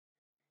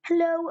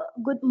Hello,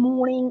 good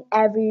morning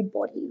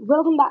everybody.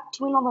 Welcome back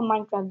to another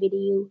Minecraft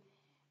video.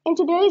 In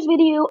today's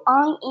video,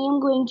 I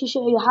am going to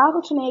show you how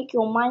to make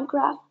your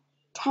Minecraft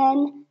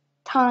 10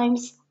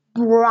 times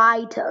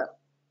brighter.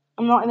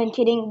 I'm not even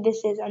kidding,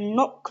 this is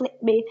not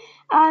clickbait.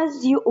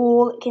 As you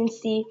all can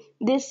see,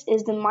 this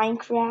is the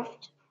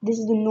Minecraft. This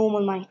is the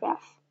normal Minecraft.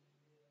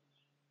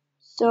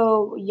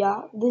 So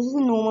yeah, this is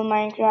a normal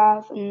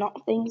Minecraft,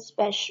 nothing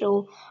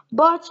special.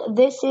 But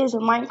this is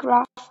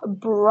Minecraft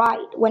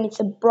bright when it's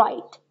a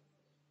bright.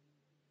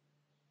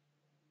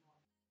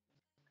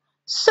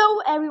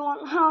 So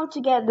everyone, how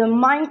to get the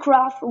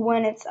Minecraft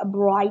when it's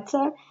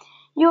brighter?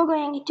 You're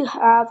going to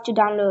have to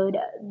download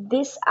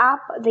this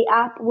app. The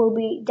app will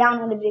be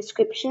down in the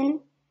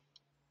description.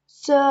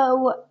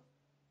 So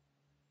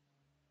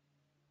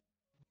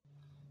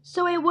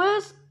it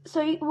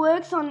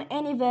works on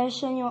any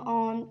version you're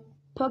on,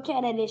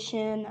 Pocket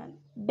Edition,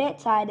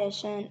 Beta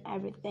Edition,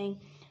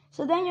 everything.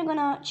 So then you're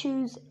gonna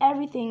choose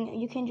everything.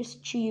 You can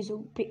just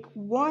pick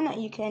one.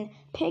 You can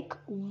pick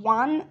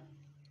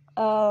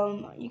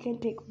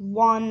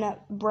one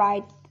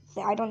bright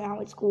thing. I don't know how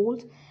it's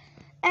called.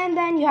 And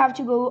then you have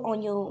to go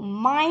on your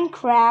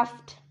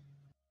Minecraft.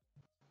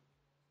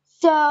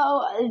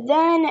 So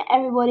then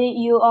everybody,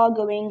 you are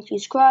going to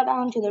scroll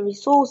down to the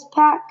resource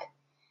pack,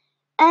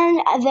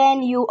 and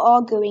then you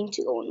are going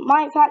to go on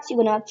Minecraft.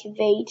 You're gonna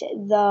activate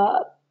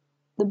the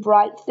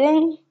bright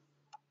thing.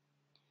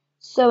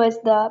 So it's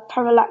the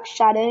parallax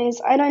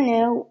shadows. I don't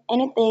know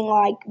anything,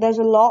 like there's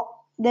a lot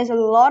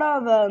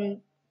of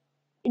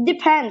it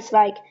depends.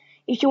 Like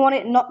if you want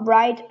it not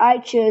bright, I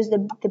chose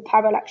the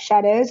parallax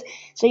shadows.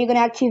 So you're gonna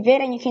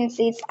activate, and you can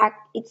see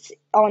it's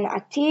on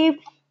active.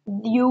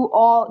 You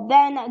are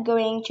then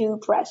going to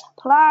press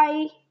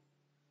apply.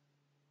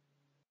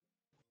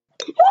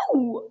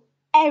 Woo!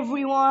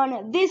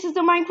 Everyone, this is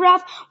the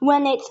Minecraft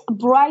when it's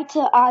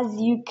brighter. As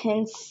you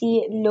can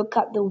see, look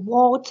at the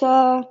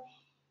water,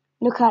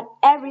 look at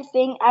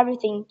everything.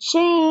 Everything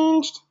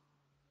changed.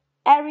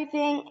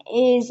 Everything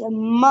is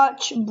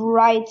much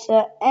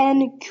brighter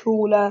and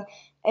cooler.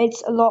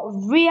 It's a lot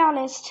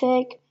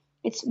realistic.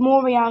 It's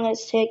more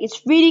realistic.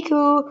 It's really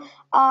cool.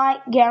 I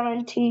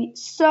guarantee.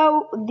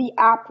 So the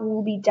app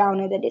will be down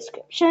in the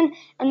description.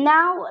 And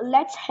now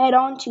let's head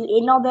on to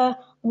another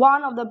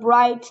one of the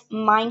bright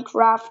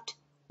Minecraft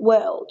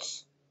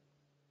worlds.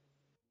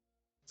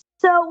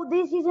 So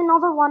this is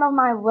another one of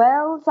my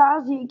worlds.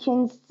 As you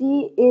can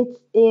see,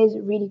 it is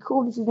really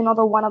cool. This is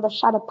another one of the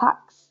shadow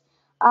packs.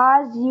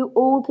 As you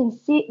all can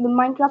see, the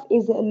Minecraft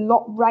is a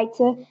lot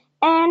brighter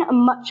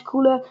and much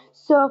cooler.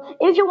 So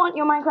if you want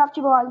your Minecraft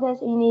to be like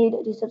this, you need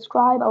to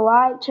subscribe,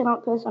 like, turn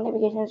on post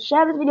notifications,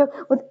 share this video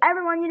with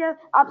everyone you know,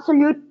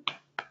 absolute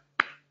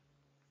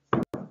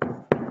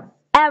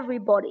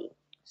everybody.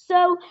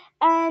 So,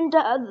 and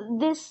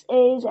this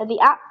is the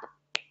app.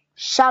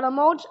 Shadow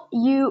mode,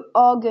 you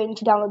are going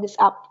to download this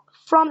app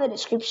from the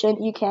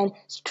description. You can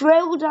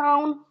scroll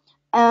down,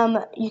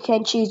 you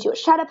can choose your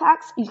shadow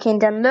packs, you can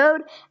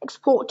download,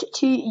 export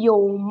to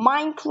your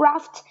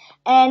Minecraft,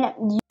 and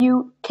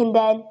you can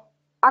then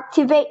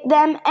activate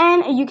them,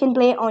 and you can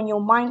play on your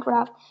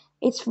Minecraft.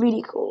 It's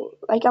really cool.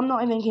 Like, I'm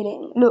not even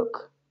kidding.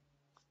 Look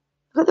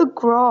at the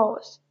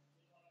grass.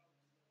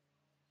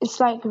 It's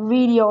like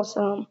really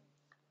awesome.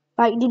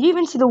 Like, did you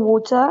even see the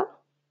water?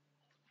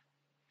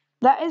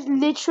 That is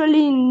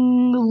literally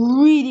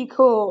really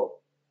cool.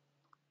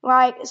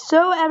 Like,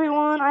 so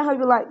everyone, I hope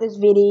you like this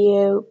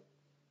video.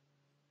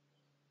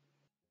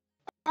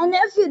 And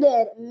if you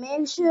did,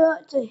 make sure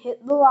to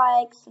hit the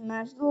like,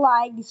 smash the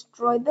like,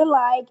 destroy the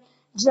like,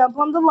 jump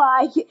on the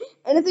like,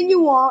 anything you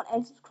want,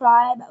 and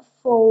subscribe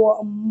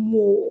for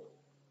more.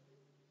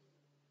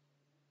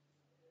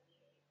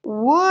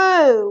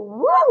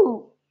 Whoa,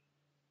 whoa.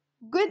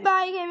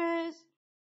 Goodbye, gamers.